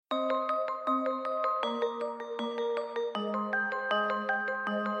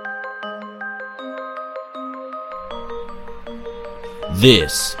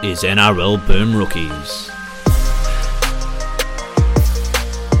This is NRL Boom Rookies.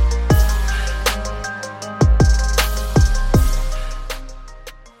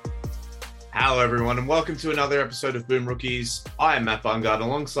 Hello everyone and welcome to another episode of Boom Rookies. I am Matt Bungard.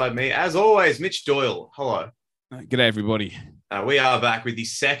 Alongside me, as always, Mitch Doyle. Hello. G'day everybody. We are back with the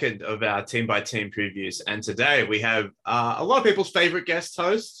second of our team-by-team previews. And today we have a lot of people's favourite guest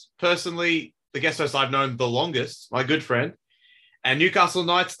hosts. Personally, the guest host I've known the longest, my good friend, and Newcastle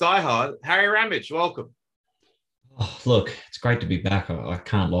Knights diehard, Harry Ramage. Welcome. Oh, look, it's great to be back. I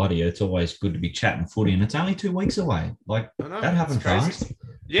can't lie to you. It's always good to be chatting footy, and it's only 2 weeks away. That happened fast.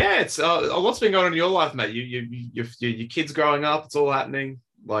 Yeah, it's a lot's been going on in your life, mate. Your kids growing up. It's all happening.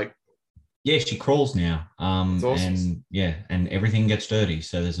 Yeah, she crawls now. It's awesome. and everything gets dirty.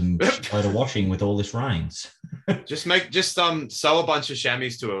 So there's a load of washing with all this rains. Just sew a bunch of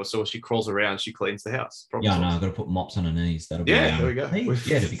chamois to her, so she crawls around, she cleans the house. I've got to put mops on her knees. That'll be there we go.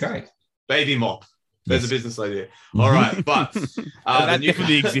 It'd be great. Baby mop. There's a business idea. Mm-hmm. All right, but that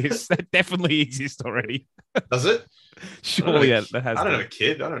definitely exists. That definitely exists already. Does it? Sure, yeah, that has. I don't have a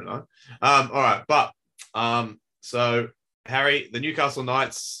kid. I don't know. All right, but so Harry, the Newcastle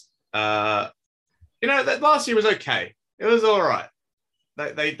Knights. That last year was okay. It was all right.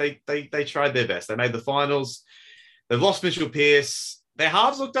 They tried their best. They made the finals. They've lost Mitchell Pearce. Their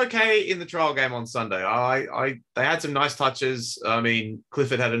halves looked okay in the trial game on Sunday. They had some nice touches. I mean,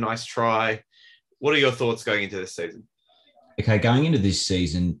 Clifford had a nice try. What are your thoughts going into this season? Okay, going into this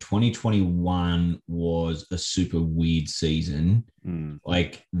season, 2021 was a super weird season.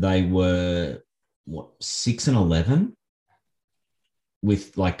 They were 6-11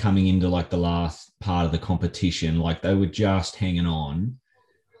 with coming into the last part of the competition. They were just hanging on.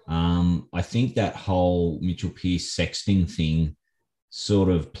 I think that whole Mitchell Pearce sexting thing sort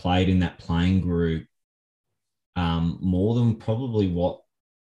of played in that playing group more than probably what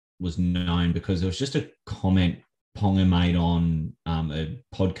was known, because there was just a comment Ponga made on a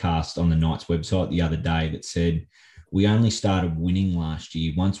podcast on the Knights website the other day that said, we only started winning last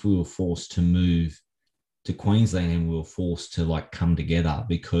year once we were forced to move to Queensland and we were forced to come together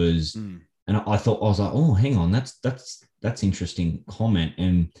because, and I was like, oh, hang on, that's interesting comment.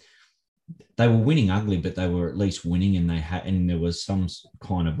 And they were winning ugly, but they were at least winning, and there was some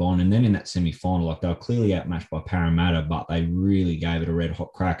kind of bond. And then in that semi-final, they were clearly outmatched by Parramatta, but they really gave it a red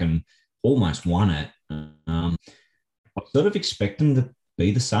hot crack and almost won it. I sort of expect them to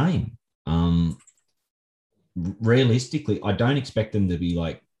be the same. Realistically, I don't expect them to be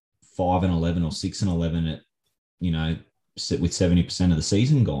 5-11 or 6-11 at, with 70% of the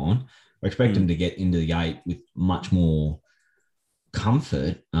season gone. I expect them to get into the 8 with much more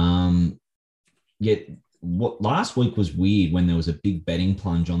comfort. Yet what last week was weird when there was a big betting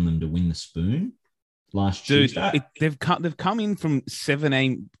plunge on them to win the spoon last Tuesday. They've come in from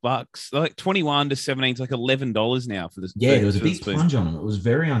 $17, 21 to 17 to $11 now for this. Yeah, there was a big plunge on them. It was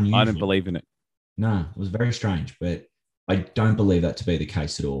very unusual. I don't believe in it. No, it was very strange, but I don't believe that to be the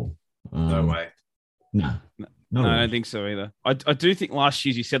case at all. No way. No. No, I don't think so either. I do think last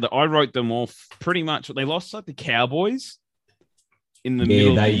year, as you said, that I wrote them off pretty much. They lost the Cowboys in the middle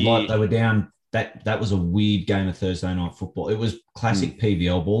of the year. They were down. That was a weird game of Thursday night football. It was classic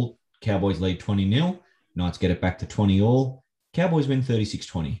PVL ball. Cowboys lead 20-0. Knights get it back to 20-all. Cowboys win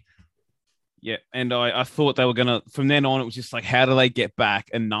 36-20. Yeah, and I thought they were going to, from then on, it was just how do they get back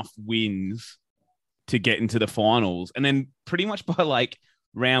enough wins to get into the finals? And then pretty much by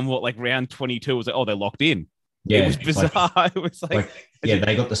round 22, it was they're locked in. Yeah, it was bizarre. It was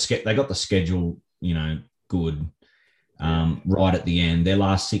they got the schedule, good. Right at the end, their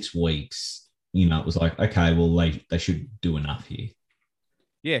last 6 weeks, it was okay, well, they should do enough here.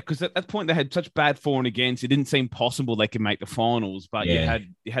 Yeah, because at that point they had such bad for and against, it didn't seem possible they could make the finals. But you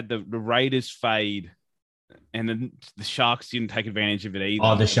had the Raiders fade, and then the Sharks didn't take advantage of it either.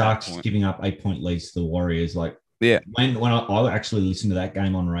 Oh, the Sharks giving up 8-point leads to the Warriors. When I actually listened to that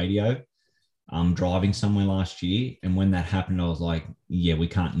game on radio, driving somewhere last year, and when that happened, I was like, yeah, we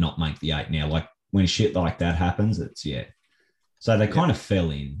can't not make the 8 now. When shit like that happens, So they kind of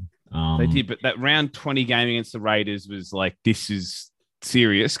fell in. They did, but that round 20 game against the Raiders was this is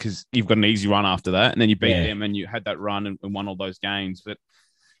serious because you've got an easy run after that, and then you beat them and you had that run and won all those games. But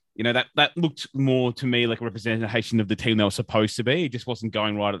that looked more to me like a representation of the team they were supposed to be. It just wasn't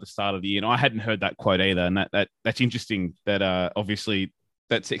going right at the start of the year, and I hadn't heard that quote either. And that's interesting. That obviously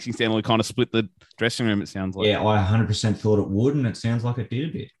that sexing scandal kind of split the dressing room. It sounds like. Yeah, I 100% thought it would, and it sounds like it did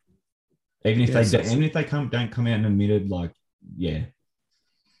a bit. Even if they don't come out and admit it,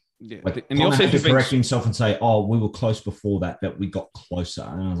 Yeah, like, and he also had to correct himself and say, "Oh, we were close before that, but we got closer."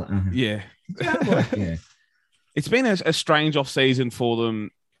 And I was like, "Yeah, yeah." It's been a strange off season for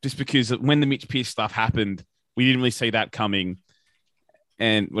them, just because when the Mitch Pearce stuff happened, we didn't really see that coming.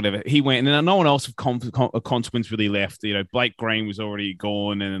 And whatever, he went, and then no one else of consequence really left. You know, Blake Green was already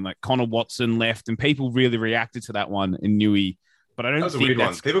gone, and then like Connor Watson left, and people really reacted to that one in Newey. But I don't That was think a weird one.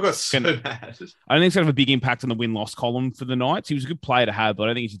 that's People got so gonna- mad. I don't think it's going to have a big impact on the win-loss column for the Knights. He was a good player to have, but I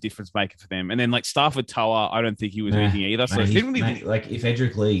don't think he's a difference maker for them. And then like Stafford Toa, I don't think he was anything either. So Mate, it didn't really. like if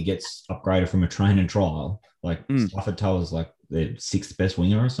Edric Lee gets upgraded from a train and trial, like Mm. Stafford Toa's like the 6th best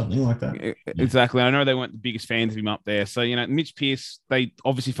winger or something like that. Exactly. I know they weren't the biggest fans of him up there. So, you know, Mitch Pearce, they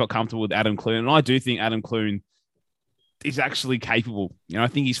obviously felt comfortable with Adam Clune. And I do think Adam Clune is actually capable. You know, I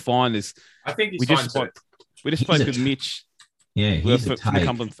think he's fine. I think We he's just fine. spoke, we just He's spoke a with t- Mitch Yeah, he's from a the take.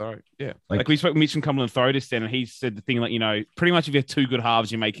 Cumberland Throw. Yeah. Like- Like we spoke with Mitch from Cumberland Throw just then, and he said the thing like, you know, pretty much if you have two good halves,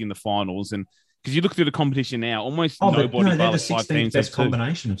 you're making the finals. And because you look through the competition now, almost Oh, but nobody no, they're bar the the 5 16th teams best have two.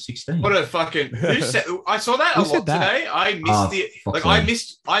 combination of 16. What a fucking who said I saw that Who a said lot that? today. I missed Oh, the fuck like them.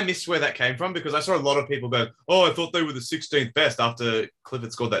 I missed where that came from because I saw a lot of people go, "Oh, I thought they were the 16th best after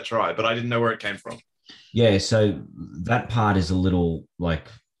Clifford scored that try," but I didn't know where it came from. Yeah, so that part is a little like,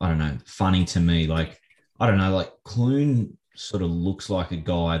 I don't know, funny to me. Like, I don't know, like Clune sort of looks like a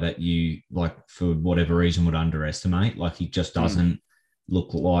guy that you like for whatever reason would underestimate. Like he just doesn't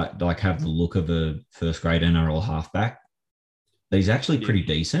look like have the look of a first grade NRL halfback. But he's actually pretty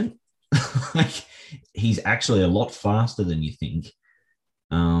decent. Like he's actually a lot faster than you think.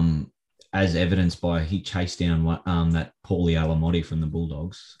 As evidenced by he chased down that Paulie Alamotti from the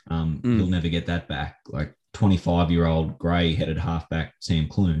Bulldogs. He'll never get that back. Like 25-year-old grey-headed halfback Sam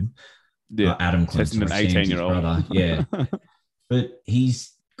Clune. Yeah. Adam Clune. Testing an sorry, Sam's his 18-year-old. brother. Yeah. But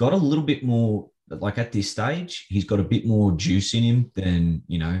he's got a little bit more, like at this stage, he's got a bit more juice in him than,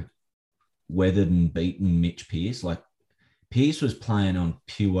 you know, weathered and beaten Mitch Pearce. Like Pearce was playing on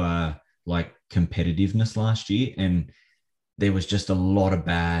pure like competitiveness last year, and there was just a lot of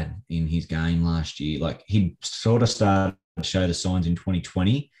bad in his game last year. Like he sort of started to show the signs in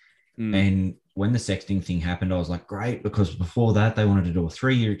 2020. And when the Sexton thing happened, I was like, great, because before that they wanted to do a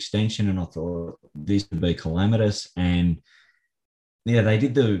 3-year extension, and I thought this would be calamitous. And yeah, they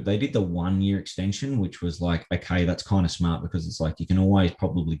did the 1-year extension, which was like, okay, that's kind of smart because it's like you can always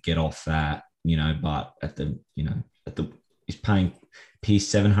probably get off that, you know, but he's paying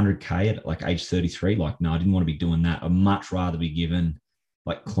Pearce $700K at like age 33. Like, no, I didn't want to be doing that. I'd much rather be given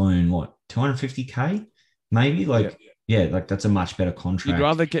like Clune, what, $250K? Maybe like, yeah, like that's a much better contract. You'd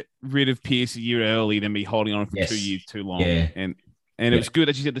rather get rid of Pearce a year early than be holding on for Yes. 2 years too long. Yeah. And it was good,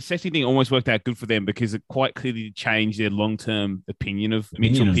 as you said, the Sexton thing almost worked out good for them because it quite clearly changed their long-term opinion of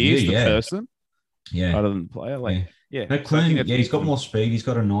Mitchell of Pearce, you, the yeah. person, Yeah. other than the player. Like, yeah. No, I think Clune, that's yeah, he's got good. more speed. He's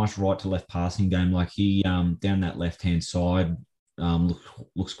got a nice right to left passing game. Like he down that left-hand side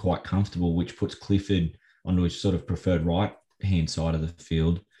looks quite comfortable, which puts Clifford onto his sort of preferred right-hand side of the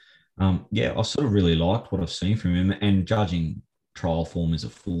field. Yeah, I sort of really liked what I've seen from him, and judging trial form is a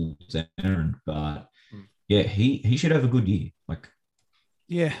fool's errand, but yeah, he should have a good year. Like,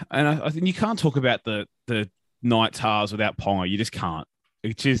 Yeah, and I think you can't talk about the Knights halves without Ponga. You just can't.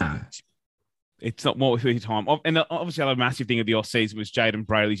 It's just no. it's not more your time. And obviously, the massive thing of the off season was Jaden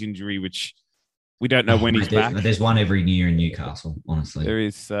Brayley's injury, which we don't know when he's back. There's one every year in Newcastle, honestly. There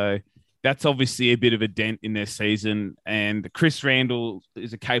is. So that's obviously a bit of a dent in their season. And Chris Randall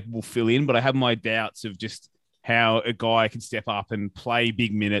is a capable fill-in, but I have my doubts of just how a guy can step up and play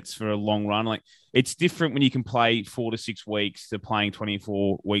big minutes for a long run. Like it's different when you can play 4 to 6 weeks to playing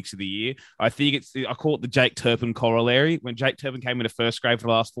 24 weeks of the year. I think I call it the Jake Turpin corollary. When Jake Turpin came into first grade for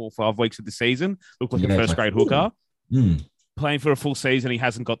the last 4 or 5 weeks of the season, looked like a first grade hooker. Playing for a full season, he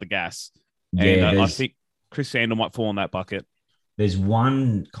hasn't got the gas. Yeah, and I think Chris Randall might fall in that bucket. There's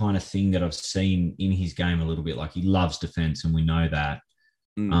one kind of thing that I've seen in his game a little bit. Like he loves defense, and we know that.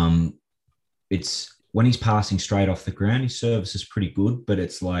 It's when he's passing straight off the ground, his service is pretty good, but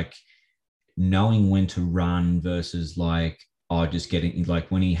it's like knowing when to run versus like, just getting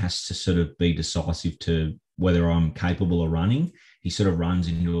like when he has to sort of be decisive to whether I'm capable of running, he sort of runs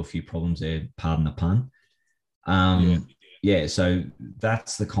into a few problems there, pardon the pun. Yeah, so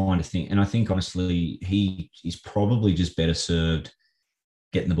that's the kind of thing. And I think, honestly, he is probably just better served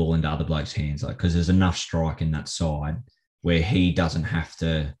getting the ball into other blokes' hands, like because there's enough strike in that side where he doesn't have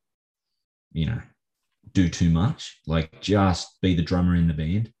to, you know, do too much. Like, just be the drummer in the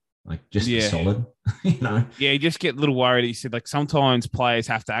band. Like, just be solid, you know? Yeah, you just get a little worried. He said, like, sometimes players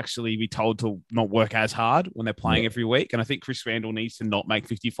have to actually be told to not work as hard when they're playing every week. And I think Chris Randall needs to not make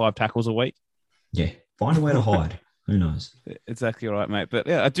 55 tackles a week. Yeah, find a way to hide. Who knows? Exactly right, mate. But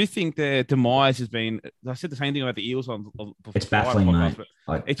yeah, I do think their demise has been. I said the same thing about the Eels on. It's baffling, mate.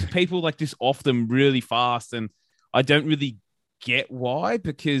 It's people like this off them really fast, and I don't really get why,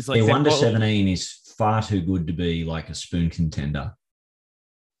 because like Their 1-17 is far too good to be like a spoon contender.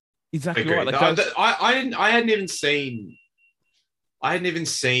 Exactly Agreed. right. Like I hadn't even seen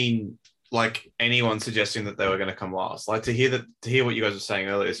like anyone suggesting that they were going to come last. Like to hear what you guys were saying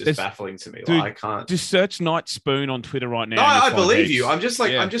earlier is just baffling to me. Dude, like I can't just search Night Spoon on Twitter right now. No, I believe you. I'm just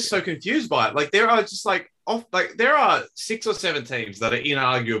so confused by it. Like there are 6 or 7 teams that are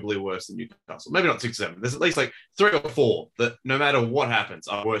inarguably worse than Newcastle. Maybe not 6 or 7. There's at least like 3 or 4 that no matter what happens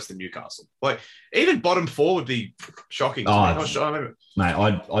are worse than Newcastle. Like even bottom 4 would be shocking.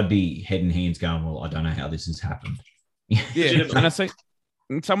 Mate, I'd be head and hands going, well, I don't know how this has happened. Yeah, and I think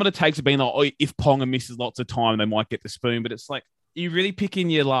some of the takes have been like, oh, if Ponga misses lots of time, they might get the spoon. But it's like, you really picking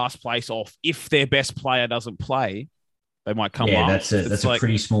your last place off. If their best player doesn't play, they might come last. That's a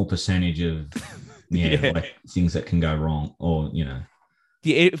pretty small percentage of like things that can go wrong, or Yeah,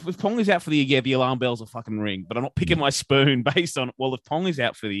 if Ponga's out for the year, the alarm bells are fucking ring. But I'm not picking my spoon based on, well, if Ponga's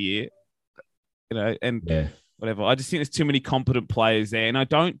out for the year, whatever. I just think there's too many competent players there, and I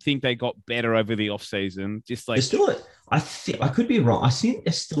don't think they got better over the offseason. Just like I could be wrong. I think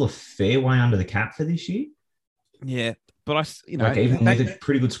they're still a fair way under the cap for this year. Yeah, but even with a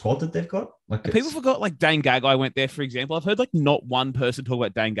pretty good squad that they've got. Like people forgot like Dane Gagai went there, for example. I've heard like not one person talk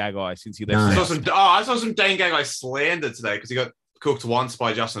about Dane Gagai since he left. No. I saw some Dane Gagai slander today because he got cooked once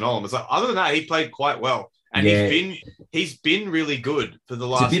by Justin Olam. It's like, other than that, he played quite well, and he's been really good for the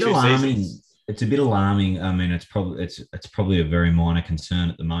last 2 seasons. It's a bit alarming. I mean, it's probably a very minor concern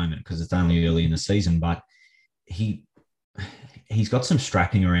at the moment because it's only early in the season, but he's got some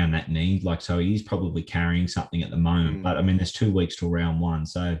strapping around that knee, like, so he's probably carrying something at the moment. But I mean, there's 2 weeks till round 1,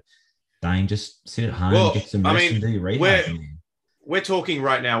 so Dane, just sit at home, get some rest, and do your rehab. We're talking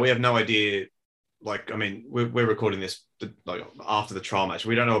right now. We have no idea. Like, I mean, we're recording this after the trial match.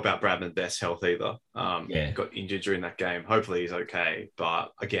 We don't know about Bradman Best's health either. Got injured during that game. Hopefully he's okay.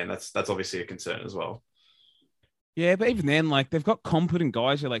 But again, that's obviously a concern as well. Yeah, but even then, like, they've got competent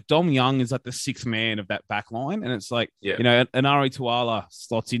guys. Like Dom Young is like the 6th man of that back line. And it's like, Anari Tuala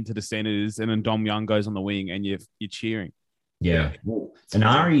slots into the centers and then Dom Young goes on the wing and you're cheering. Yeah. Well,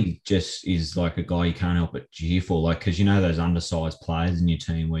 Anari just is like a guy you can't help but cheer for. Like, because those undersized players in your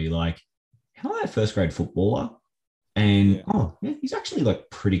team where you're like, how are a first grade footballer? And he's actually like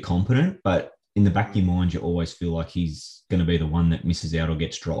pretty competent, but in the back of your mind, you always feel like he's going to be the one that misses out or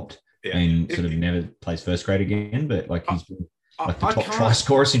gets dropped and sort of never plays first grade again. But like he's been like the top try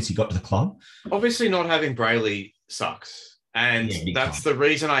scorer since he got to the club. Obviously, not having Brayley sucks, and that's the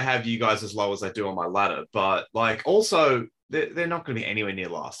reason I have you guys as low as I do on my ladder. But like, also, they're not going to be anywhere near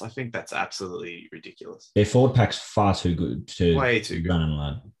last. I think that's absolutely ridiculous. Their forward pack's far too good to way too good. Run and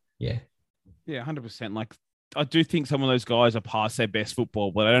load. Yeah. Yeah, 100%. Like, I do think some of those guys are past their best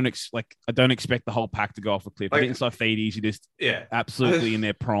football, but I don't expect the whole pack to go off a cliff. I think Saifidis are just absolutely in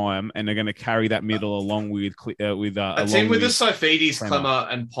their prime, and they're going to carry that middle along with a team with the Saifidis, Clemmer,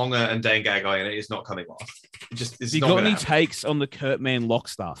 and Ponga and Dane Gagai in it is not coming off. It's you not got any happen. takes on the Kurtman lock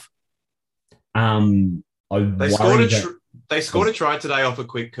stuff? They scored a try today off a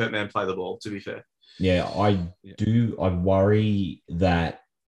quick Kurtman play the ball. To be fair, I do. I worry that.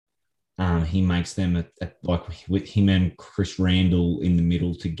 He makes them like with him and Chris Randall in the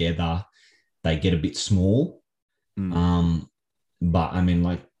middle together, they get a bit small. But I mean,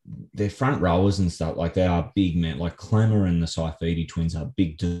 like their front rowers and stuff, like they are big men. Like Clemmer and the Saifidi twins are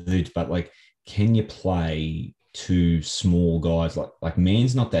big dudes, but like, can you play 2 small guys? Like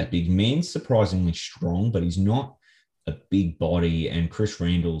Mann's not that big. Mann's surprisingly strong, but he's not a big body, and Chris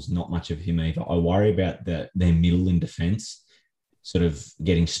Randall's not much of him either. I worry about their middle in defence sort of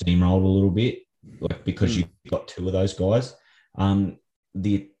getting steamrolled a little bit, like because you've got 2 of those guys.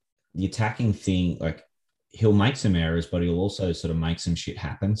 The attacking thing, like he'll make some errors, but he'll also sort of make some shit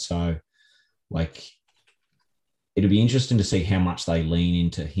happen. So like it'll be interesting to see how much they lean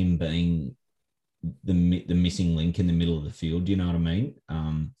into him being the missing link in the middle of the field. You know what I mean?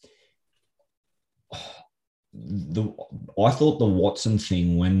 I thought the Watson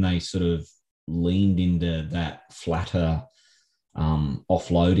thing, when they sort of leaned into that flatter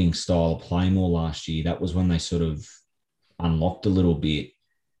offloading style of play more last year, that was when they sort of unlocked a little bit.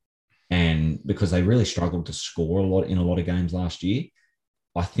 And because they really struggled to score a lot in a lot of games last year,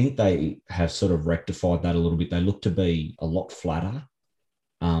 I think they have sort of rectified that a little bit. They look to be a lot flatter.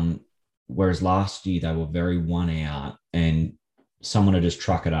 Whereas last year they were very one out and someone would just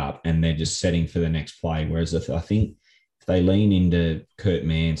truck it up and they're just setting for the next play. Whereas I think if they lean into Kurt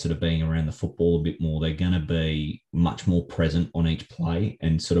Mann sort of being around the football a bit more, they're going to be much more present on each play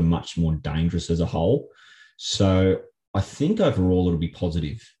and sort of much more dangerous as a whole. So I think overall it'll be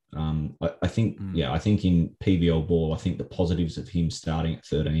positive I think, I think in PBL ball, I think the positives of him starting at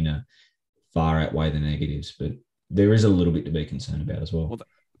 13 are far outweigh the negatives, but there is a little bit to be concerned about as well. Well,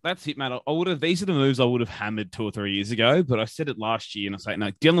 that's it, man. These are the moves I would have hammered 2 or 3 years ago, but I said it last year and I say,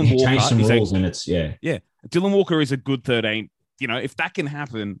 no, Dylan Walker. Changed some rules and it's, Yeah. Dylan Walker is a good 13. You know, if that can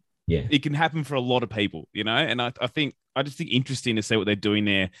happen, it can happen for a lot of people, you know? And I just think interesting to see what they're doing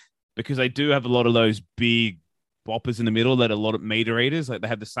there because they do have a lot of those big boppers in the middle that are a lot of meter eaters. Like they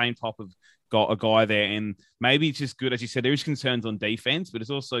have the same type of a guy there. And maybe it's just good, as you said, there is concerns on defense, but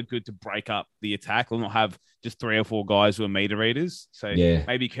it's also good to break up the attack and not have just 3 or 4 guys who are meter eaters. So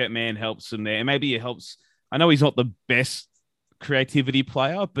maybe Kurt Mann helps them there. And maybe it helps. I know he's not the best creativity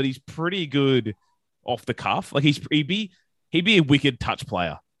player, but he's pretty good off the cuff. Like he'd be a wicked touch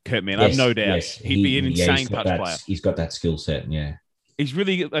player, Kurt Mann. I have no doubt. Yes. He'd be an insane touch player. He's got that skill set, yeah. He's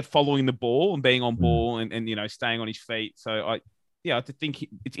really good at following the ball and being on ball and you know, staying on his feet. So I think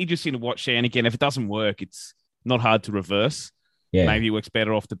it's interesting to watch. And again, if it doesn't work, it's not hard to reverse. Yeah. Maybe it works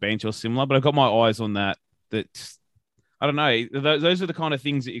better off the bench or similar. But I've got my eyes on that. I don't know. Those are the kind of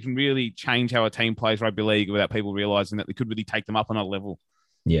things that you can really change how a team plays rugby league without people realizing that they could really take them up another level.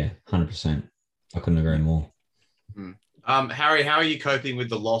 Yeah, 100%. I couldn't agree more. Harry, how are you coping with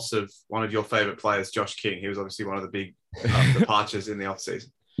the loss of one of your favorite players, Josh King? He was obviously one of the big departures in the offseason.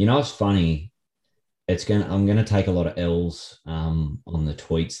 You know, it's funny. I'm going to take a lot of L's on the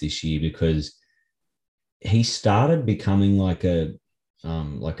tweets this year because he started becoming like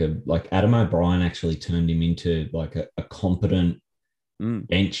Adam O'Brien actually turned him into like a competent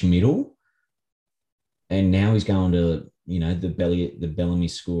bench middle, and now he's going to the Bellamy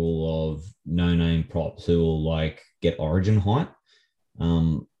school of no-name props who will like get Origin hype.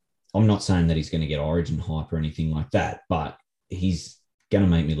 I'm not saying that he's going to get Origin hype or anything like that, but he's going to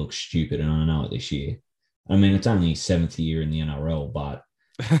make me look stupid, and I know it this year. I mean, it's only his 7th year in the NRL, but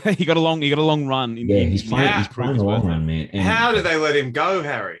he got a long run. He's playing a long run, man. And how did they let him go,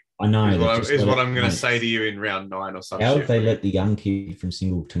 Harry? I know. Is what I'm going to say to you in round 9 or something. How did they let the young kid from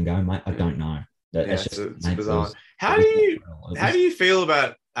Singleton go, mate? I don't know. It's bizarre. How do you feel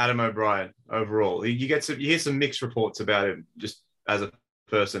about Adam O'Brien overall? You hear some mixed reports about him just as a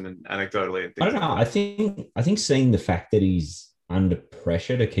person and anecdotally. And things I don't know. I think seeing the fact that he's under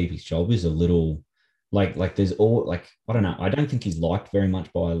pressure to keep his job is a little like there's all like I don't know. I don't think he's liked very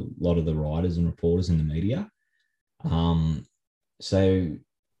much by a lot of the writers and reporters in the media. So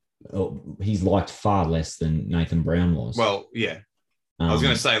he's liked far less than Nathan Brown was. Well, yeah. I was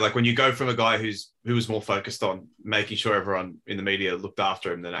going to say, like, when you go from a guy who was more focused on making sure everyone in the media looked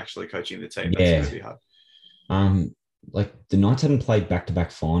after him than actually coaching the team, that's going to be hard. Like, the Knights hadn't played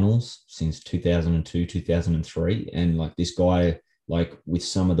back-to-back finals since 2002, 2003. And, like, this guy, like, with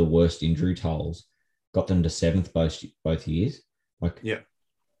some of the worst injury tolls, got them to 7th both years. Like,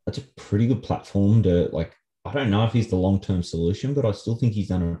 that's a pretty good platform to, like, I don't know if he's the long-term solution, but I still think he's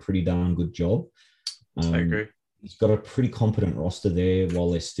done a pretty darn good job. I agree. He's got a pretty competent roster there while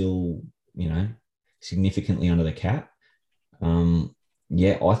they're still, significantly under the cap. I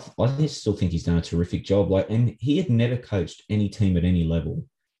still think he's done a terrific job. Like, and he had never coached any team at any level.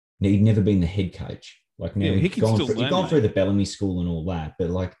 He'd never been the head coach. Like, now he'd gone through the Bellamy school and all that,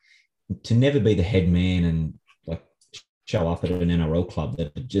 but like to never be the head man and like show up at an NRL club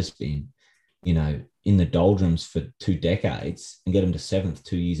that had just been, in the doldrums for 2 decades and get him to 7th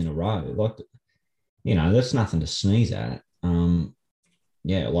 2 years in a row. Like, that's nothing to sneeze at. I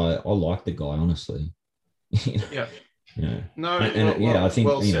like the guy, honestly. I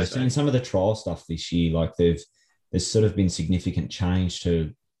think seeing some of the trial stuff this year, like there's sort of been significant change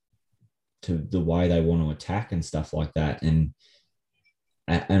to the way they want to attack and stuff like that, and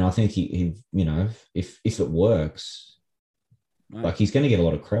I think he if it works, like he's going to get a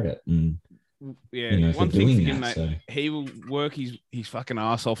lot of credit and. One thing for him, mate, he will work his fucking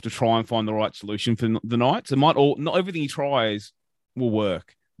ass off to try and find the right solution for the Knights. It might not everything he tries will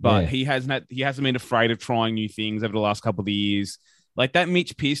work, but he hasn't been afraid of trying new things over the last couple of years. Like that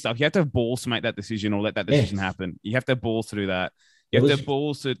Mitch Pearce stuff, you have to have balls to make that decision or let that decision happen. You have to have balls to do that. You have to have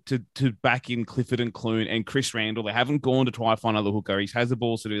balls to back in Clifford and Clune and Chris Randall. They haven't gone to try and find another hooker. He has the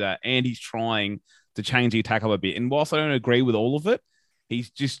balls to do that, and he's trying to change the attack up a bit. And whilst I don't agree with all of it, he's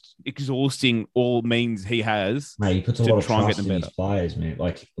just exhausting all means he has. Mate, he puts a lot of trust in his players, man.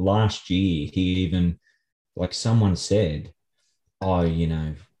 Like last year, he even, like someone said, like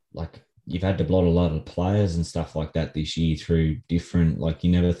you've had to blot a lot of players and stuff like that this year through different, like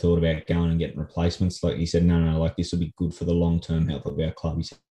you never thought about going and getting replacements. Like he said, no, like this will be good for the long-term health of our club. He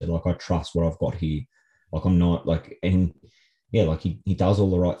said, like, I trust what I've got here. Like I'm not like, and yeah, like he does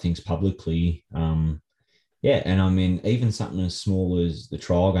all the right things publicly. Yeah, and I mean, even something as small as the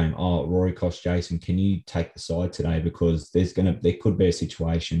trial game. Oh, Rory Koch, Jason, can you take the side today? Because there could be a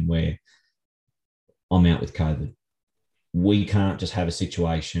situation where I'm out with COVID. We can't just have a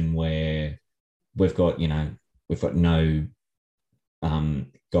situation where we've got no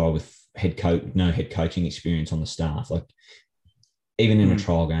guy with no head coaching experience on the staff. Like even in a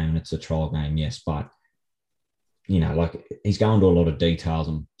trial game, and it's a trial game, yes, but like he's going to a lot of details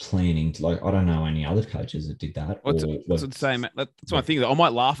and planning. I don't know any other coaches that did that. What's the same? That's my thing. I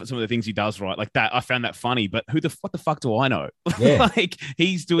might laugh at some of the things he does, right? Like that, I found that funny. But what the fuck do I know? Yeah. Like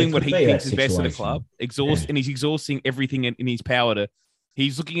he's doing what he thinks is best for the club. And he's exhausting everything in his power to.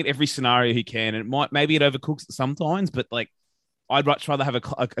 He's looking at every scenario he can, and maybe it overcooks it sometimes. But like, I'd much rather have a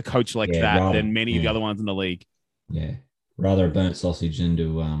coach like that than many of the other ones in the league. Yeah, rather a burnt sausage than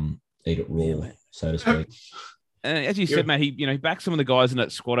to eat it raw, so to speak. And as you said, mate, he backed some of the guys in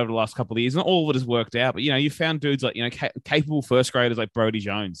that squad over the last couple of years. Not all of it has worked out, but you found dudes like capable first graders like Brodie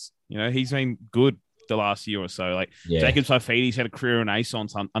Jones. He's been good the last year or so. Like Jacob Saifiti's had a career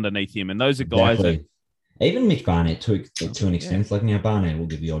renaissance underneath him, and those are guys that even Mitch Barnett to an extent. Like now, Barnett will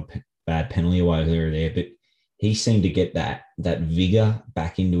give the odd bad penalty away here or there, but he seemed to get that vigor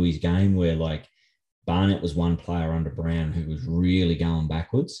back into his game where like Barnett was one player under Brown who was really going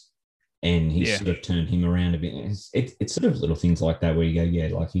backwards. And he sort of turned him around a bit. It's sort of little things like that where you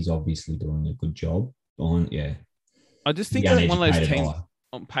go, like he's obviously doing a good job. I just think that one of those teams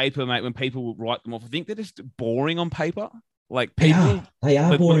on paper, mate, when people write them off, I think they're just boring on paper. Like people, they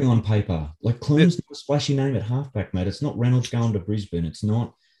are boring on paper. Like Clune's not a splashy name at halfback, mate. It's not Reynolds going to Brisbane. It's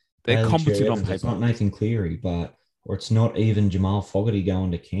not. They're competent on paper. It's not Nathan Cleary, or it's not even Jamal Fogarty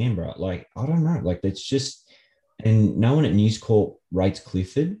going to Canberra. Like I don't know. Like it's just, and no one at News Corp rates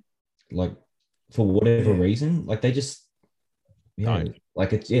Clifford. Like for whatever reason, like they just, like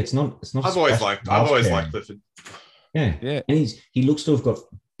it's not. I've always liked Clifford. Yeah. And he looks to have got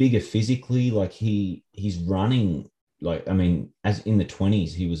bigger physically. Like he's running. Like I mean, as in the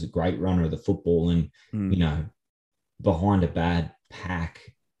 20s, he was a great runner of the football, and behind a bad pack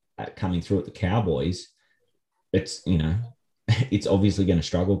coming through at the Cowboys, it's it's obviously going to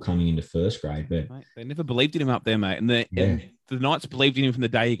struggle coming into first grade. But mate, they never believed in him up there, mate, and the Knights believed in him from the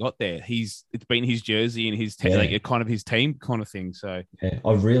day he got there. It's been his jersey and his like kind of his team kind of thing. So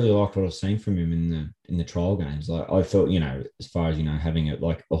I really liked what I've seen from him in the trial games. Like I felt, as far as having it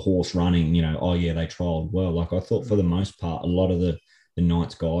like a horse running, they trialed well. Like I thought for the most part, a lot of the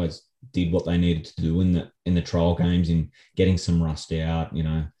Knights guys did what they needed to do in the trial games, in getting some rust out.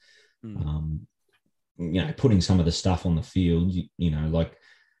 Putting some of the stuff on the field.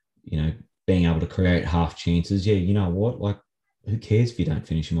 Being able to create half chances. Yeah, you know what, like. Who cares if you don't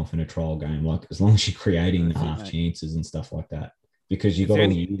finish him off in a trial game? Like, as long as you're creating the half chances and stuff like that, because you've got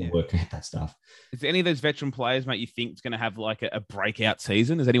all year to work out that stuff. Is there any of those veteran players, mate, you think is going to have like a breakout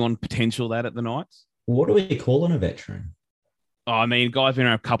season? Is anyone potential that at the Knights? What are we calling a veteran? Oh, I mean, guy's been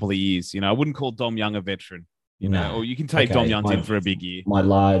around a couple of years. I wouldn't call Dom Young a veteran. Or you can take Dom Young in for a big year. My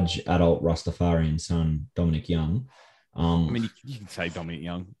large adult Rastafarian son, Dominic Young. I mean, you can say Dominic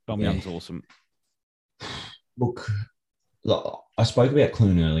Young. Young's awesome. Look, I spoke about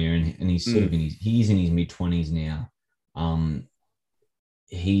Clune earlier, and he's sort of in his mid-20s now.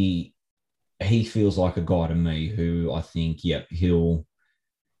 He feels like a guy to me who I think, he'll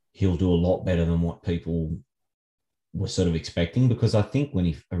do a lot better than what people were sort of expecting, because I think when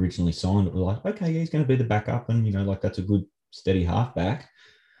he originally signed, it was like, okay, he's going to be the backup, and that's a good steady halfback.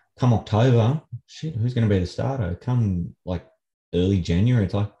 Come October, shit, who's going to be the starter? Come like early January,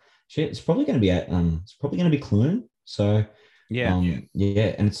 it's like, shit, it's probably going to be Clune. So and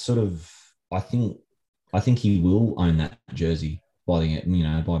it's sort of, I think he will own that jersey by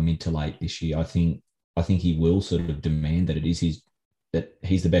by mid to late this year. I think he will sort of demand that that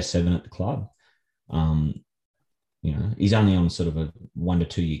he's the best seven at the club. He's only on sort of a 1 to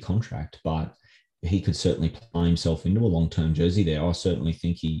 2 year contract, but he could certainly play himself into a long-term jersey there. I certainly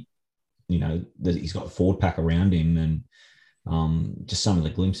think that he's got a forward pack around him, and just some of the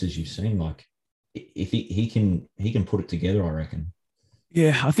glimpses you've seen, like, if he can put it together, I reckon.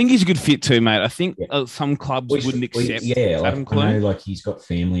 Yeah, I think he's a good fit too, mate. I think some clubs wouldn't accept. I know, like he's got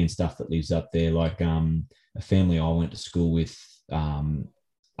family and stuff that lives up there. Like a family I went to school with,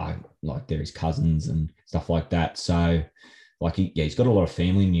 like they're his cousins and stuff like that. So, like he's got a lot of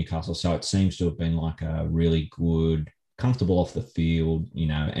family in Newcastle. So it seems to have been like a really good, comfortable off the field,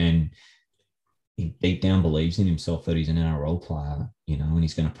 and he deep down believes in himself that he's an NRL player, and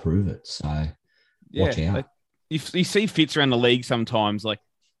he's going to prove it. So. Watch out. You see fits around the league sometimes, like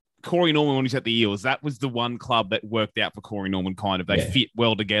Corey Norman, when he's at the Eels, that was the one club that worked out for Corey Norman, kind of. They fit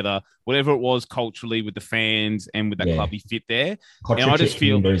well together. Whatever it was culturally with the fans and with that club, he fit there. Kotrick and I just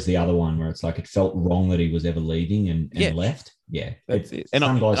feel is the other one where it's like it felt wrong that he was ever leaving and left. Yeah. That's it. And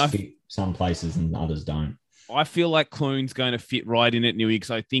some guys fit some places and others don't. I feel like Clune's going to fit right in at Newey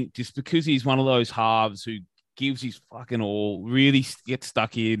because I think just because he's one of those halves who gives his fucking all, really gets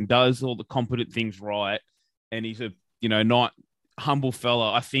stuck in, does all the competent things right, and he's a, not humble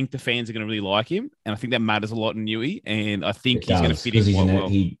fella. I think the fans are going to really like him, and I think that matters a lot in Newey, and I think he's going to fit in quite well.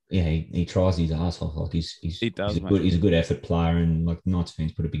 He tries his ass off. Like he's a good effort player, and like Knights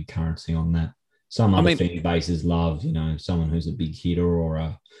fans put a big currency on that. Some other fan bases love, someone who's a big hitter or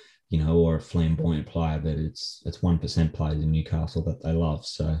a flamboyant player, but it's 1% players in Newcastle that they love.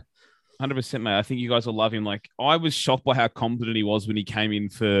 So 100%, mate. I think you guys will love him. Like, I was shocked by how competent he was when he came in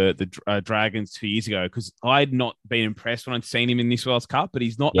for the Dragons 2 years ago because I'd not been impressed when I'd seen him in this World Cup, but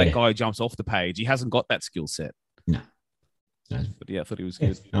he's not that guy who jumps off the page. He hasn't got that skill set. No. But I thought he was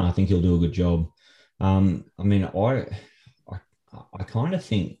good. No, I think he'll do a good job. I kind of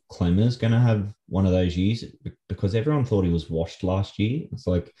think Clemmer's going to have one of those years because everyone thought he was washed last year. It's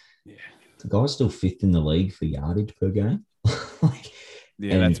like, the guy's still fifth in the league for yardage per game.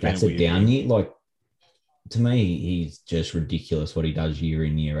 That's a down year. Like, to me, he's just ridiculous what he does year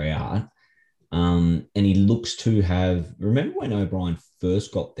in, year out. And he looks to have... Remember when O'Brien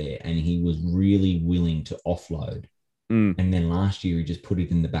first got there and he was really willing to offload? And then last year he just put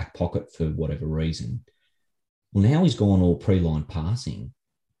it in the back pocket for whatever reason. Well, now he's gone all pre-line passing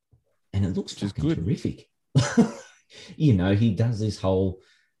and it looks fucking terrific. He does this whole...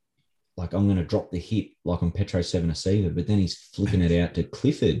 Like, I'm going to drop the hit like on Petro Sevenasiva, but then he's flicking it out to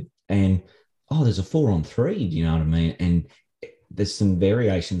Clifford and, there's a 4-on-3, do you know what I mean? And there's some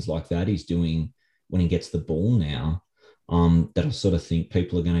variations like that he's doing when he gets the ball now that I sort of think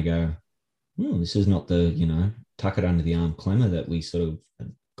people are going to go, this is not the, tuck it under the arm Clemmer that we sort of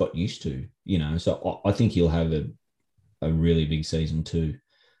got used to, So I think he'll have a really big season too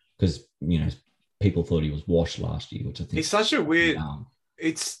because, people thought he was washed last year, which I think... He's such a weird...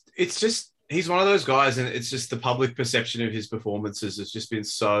 It's just, he's one of those guys, and it's just the public perception of his performances has just been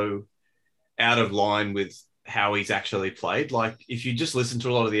so out of line with how he's actually played. Like, if you just listen to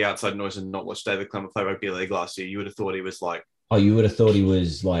a lot of the outside noise and not watch David Clemmer play rugby league last year, you would have thought he was like... Oh, you would have thought he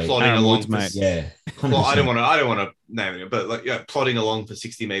was like... Plodding along, mate. Yeah. 100%. Well, I don't want to name it, but like, plodding along for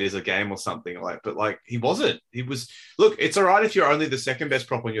 60 meters a game or something but he wasn't. He was... Look, it's all right if you're only the second best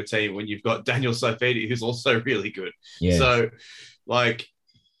prop on your team when you've got Daniel Sofidi, who's also really good. Yeah. So, I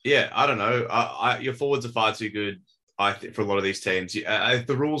don't know. Your forwards are far too good, I think, for a lot of these teams.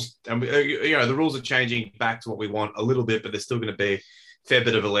 The rules, and the rules are changing back to what we want a little bit, but there's still going to be a fair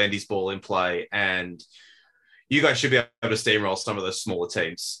bit of a Landis ball in play, and you guys should be able to steamroll some of those smaller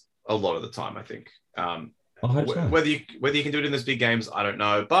teams a lot of the time, I think. I hope so. Whether you can do it in those big games, I don't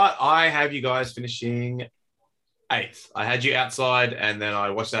know. But I have you guys finishing 8th. I had you outside, and then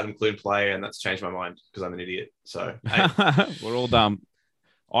I watched Adam Clune play, and that's changed my mind because I'm an idiot. So we're all dumb.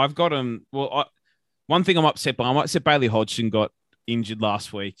 I've got him. One thing I'm upset Bailey Hodgson got injured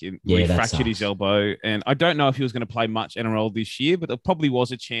last week and he fractured his elbow. And I don't know if he was going to play much NRL this year, but there probably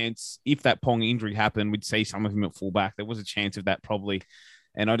was a chance if that Pong injury happened, we'd see some of him at fullback. There was a chance of that probably.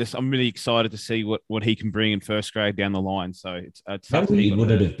 And I'm really excited to see what he can bring in first grade down the line. So it's how weird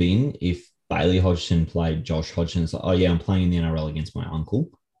would it have been if Bailey Hodgson played Josh Hodgson? It's like, I'm playing in the NRL against my uncle.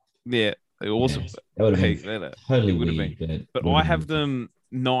 Yeah, awesome. Yeah, that would have been totally weird. But I have them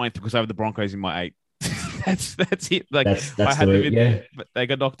 9th because I have the Broncos in my 8th. that's it. Like that's I had them in, but they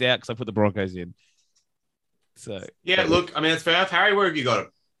got knocked out because I put the Broncos in. So look, I mean, it's fair enough. Harry, where have you got him?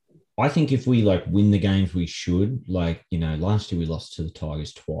 I think if we win the games we should, last year we lost to the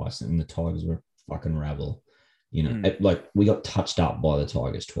Tigers twice and the Tigers were fucking rabble. We got touched up by the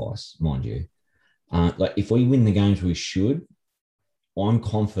Tigers twice, mind you. If we win the games we should, I'm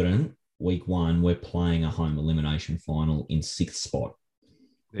confident week 1 we're playing a home elimination final in 6th spot.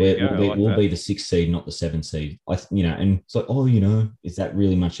 We'll be the 6th seed, not the 7th seed. And it's like, is that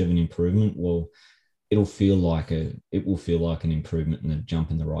really much of an improvement? Well, it will feel like an improvement and a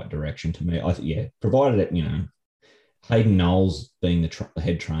jump in the right direction to me. Provided that, Hayden Knowles being the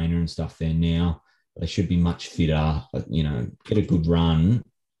head trainer and stuff there now, they should be much fitter, get a good run.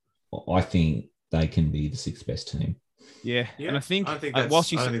 I think they can be the 6th best team. Yeah. And I think think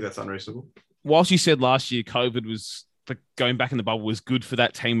that's unreasonable. Whilst you said last year COVID was going back in the bubble was good for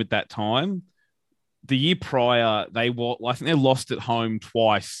that team at that time, the year prior, I think they lost at home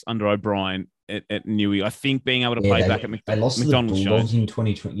twice under O'Brien at Newey. I think being able to play back at they lost McDonald's to the Bulldogs in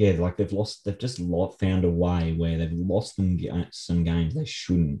 2020. Yeah, like they've just found a way where they've lost some games they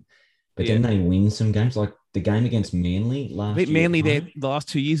shouldn't, but then they win some games. Like the game against Manly last year. Manly there the last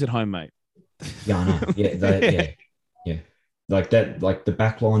 2 years at home, mate. Yeah, I know. Yeah. Like that, like the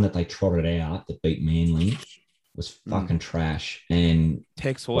back line that they trotted out that beat Manly was fucking trash. And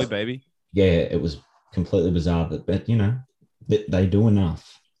Tex Hoy, baby. Yeah, it was completely bizarre. But you know, they do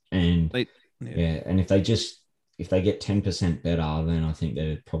enough. And and if they get 10% better, then I think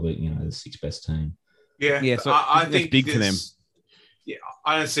they're probably, you know, the sixth best team. Yeah. So I think big for them. Yeah,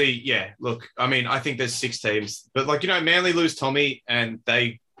 honestly, yeah. Look, I mean, I think there's 6 teams, but like, you know, Manly lose Tommy and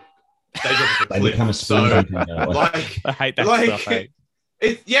they become a spoon. Like, I hate that stuff. Hey?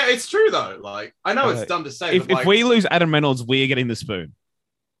 It's true though. Like, I know it's dumb to say. If we lose Adam Reynolds, we're getting the spoon.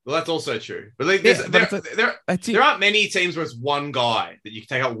 Well, that's also true. But like, there aren't many teams where it's one guy that you can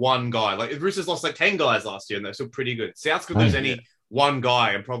take out one guy. Like, the Roosters lost like 10 guys last year, and they're still pretty good. Souths could lose any one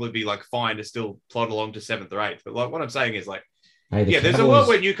guy and probably be like fine to still plod along to 7th or 8th. But like, what I'm saying is like, there's a world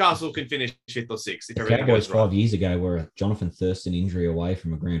where Newcastle can finish 5th or 6th. The Cowboys 5 years ago were a Jonathan Thurston injury away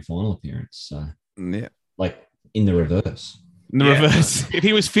from a grand final appearance. So, like in the reverse. Reverse. If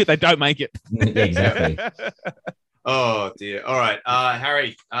he was fit, they don't make it. Yeah, exactly. Oh, dear. All right.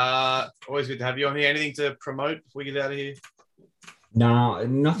 Harry, always good to have you on here. Anything to promote before we get out of here? No,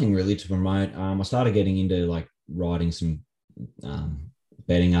 nothing really to promote. I started getting into like writing some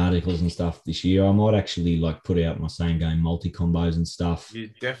betting articles and stuff this year. I might actually like put out my same game multi-combos and stuff. You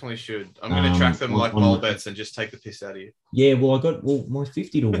definitely should. I'm going to track them like wild bets and just take the piss out of you. Yeah, well, my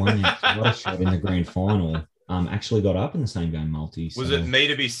 50-1 shot in the grand final actually got up in the same game multi. So. Was it me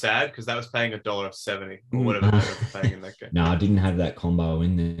to be sad because that was paying $1.70 or whatever they were paying in that game? No, I didn't have that combo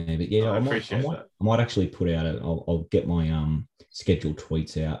in there, but yeah, I appreciate that. I might actually put out I'll get my scheduled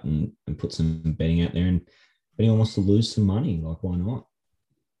tweets out and put some betting out there, and if anyone wants to lose some money, like why not?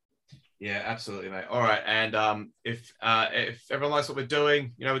 Yeah, absolutely, mate. All right, and if everyone likes what we're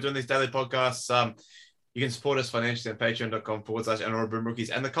doing, you know, we're doing these daily podcasts. You can support us financially on patreon.com/NRL Boom Rookies.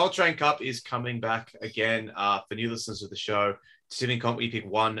 And the Coltrane Cup is coming back again for new listeners of the show. Sitting comp, we pick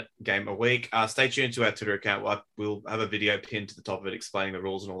one game a week. Stay tuned to our Twitter account. We'll have a video pinned to the top of it explaining the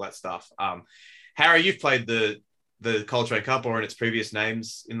rules and all that stuff. Harry, you've played the Coltrane Cup or in its previous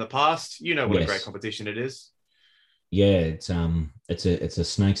names in the past. You know what a great competition it is. Yeah, it's a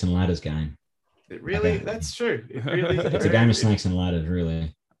snakes and ladders game. It really, that's true. It really, it's a game of snakes and ladders,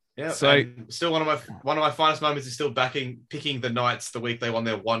 really. Yeah, so still one of my finest moments is still picking the Knights the week they won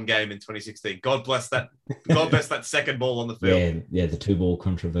their one game in 2016. God bless that second ball on the field. Yeah, the 2-ball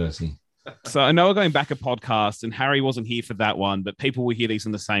controversy. So I know we're going back a podcast, and Harry wasn't here for that one, but people will hear these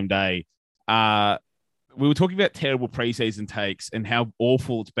on the same day. We were talking about terrible preseason takes and how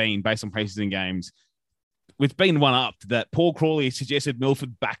awful it's been based on preseason games. We've been one up that Paul Crawley suggested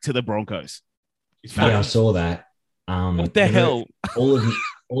Milford back to the Broncos. Yeah, I saw that. What the hell?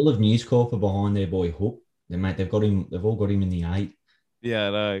 All of News Corp are behind their boy Hook. They've all got him in the 8. Yeah,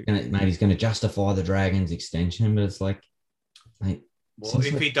 no. Mate, he's going to justify the Dragons extension, but it's like, mate. Well,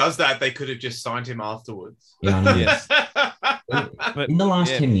 if he does that, they could have just signed him afterwards. Yeah, I know. But in the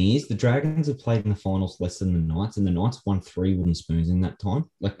last 10 years, the Dragons have played in the finals less than the Knights, and the Knights won 3 wooden spoons in that time.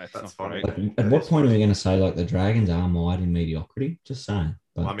 Like, that's funny. At what point are we going to say like the Dragons are mired in mediocrity? Just saying.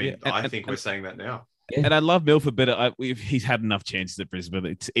 But, I mean, I think we're saying that now. Yeah. And I love Milford, but he's had enough chances at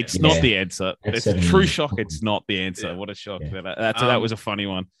Brisbane. It's not the answer. It's a true shock. It's not the answer. Yeah. What a shock. Yeah. That was a funny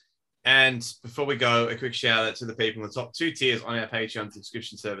one. And before we go, a quick shout out to the people in the top 2 tiers on our Patreon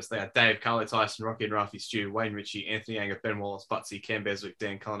subscription service. They are Dave, Carly Tyson, Rocky and Rafi, Stu, Wayne Ritchie, Anthony Anger, Ben Wallace, Butsy, Cam Beswick,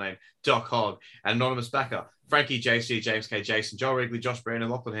 Dan Cullinane, Doc Hogg, and Anonymous Backer, Frankie, JC, James K, Jason, Joel Wrigley, Josh Brandon,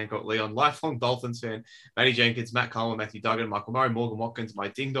 Lachlan Hancock, Leon, lifelong Dolphins fan, Matty Jenkins, Matt Coleman, Matthew Duggan, Michael Murray, Morgan Watkins, My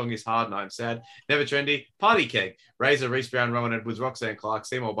Ding Dong is Hard and I'm Sad, Never Trendy, Party Keg, Razor, Reese Brown, Rowan Edwards, Roxanne Clark,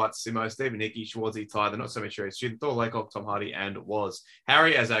 Seymour Butts, Simo, Stephen Hickey, Schwartzy, Ty, the Not So Mature Student, Thor Laycock, Tom Hardy, and Was.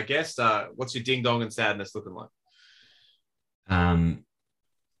 Harry, as our guest, what's your ding dong and sadness looking like?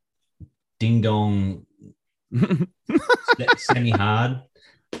 Ding dong, semi-hard.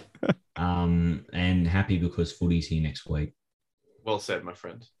 And happy because footy's here next week. Well said, my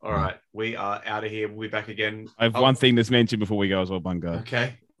friend. All right, we are out of here. We'll be back again. I have one thing that's mentioned before we go as well, Bungo.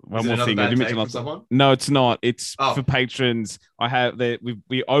 Okay. One more thing. No, it's not. It's for patrons. I have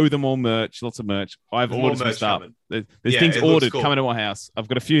we owe them all merch, lots of merch. I've ordered some stuff. There's things ordered coming to my house. I've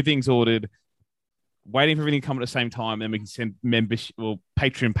got a few things ordered. waiting for everything to come at the same time, and then we can send membership or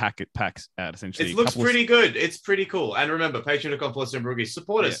Patreon packs out essentially. It looks pretty good. It's pretty cool. And remember, patreon.com/Rookies.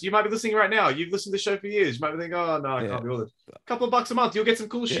 Support us. You might be listening right now. You've listened to the show for years. You might be thinking, oh no, I can't be bothered. A couple of bucks a month, you'll get some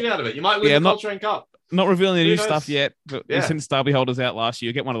cool shit out of it. You might win the Coltrane Cup. Not revealing the Who new knows? stuff yet, but we sent Starbie holders out last year.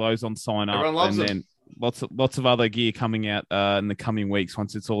 You get one of those on sign up, Everyone loves and them. then lots of other gear coming out in the coming weeks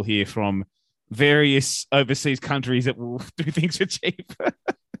once it's all here from various overseas countries that will do things for cheap.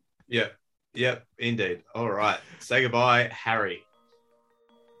 Yep, indeed. All right. Say goodbye, Harry.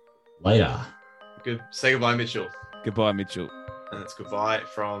 Later. Say goodbye, Mitchell. Goodbye, Mitchell. And it's goodbye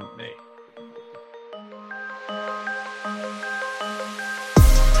from me.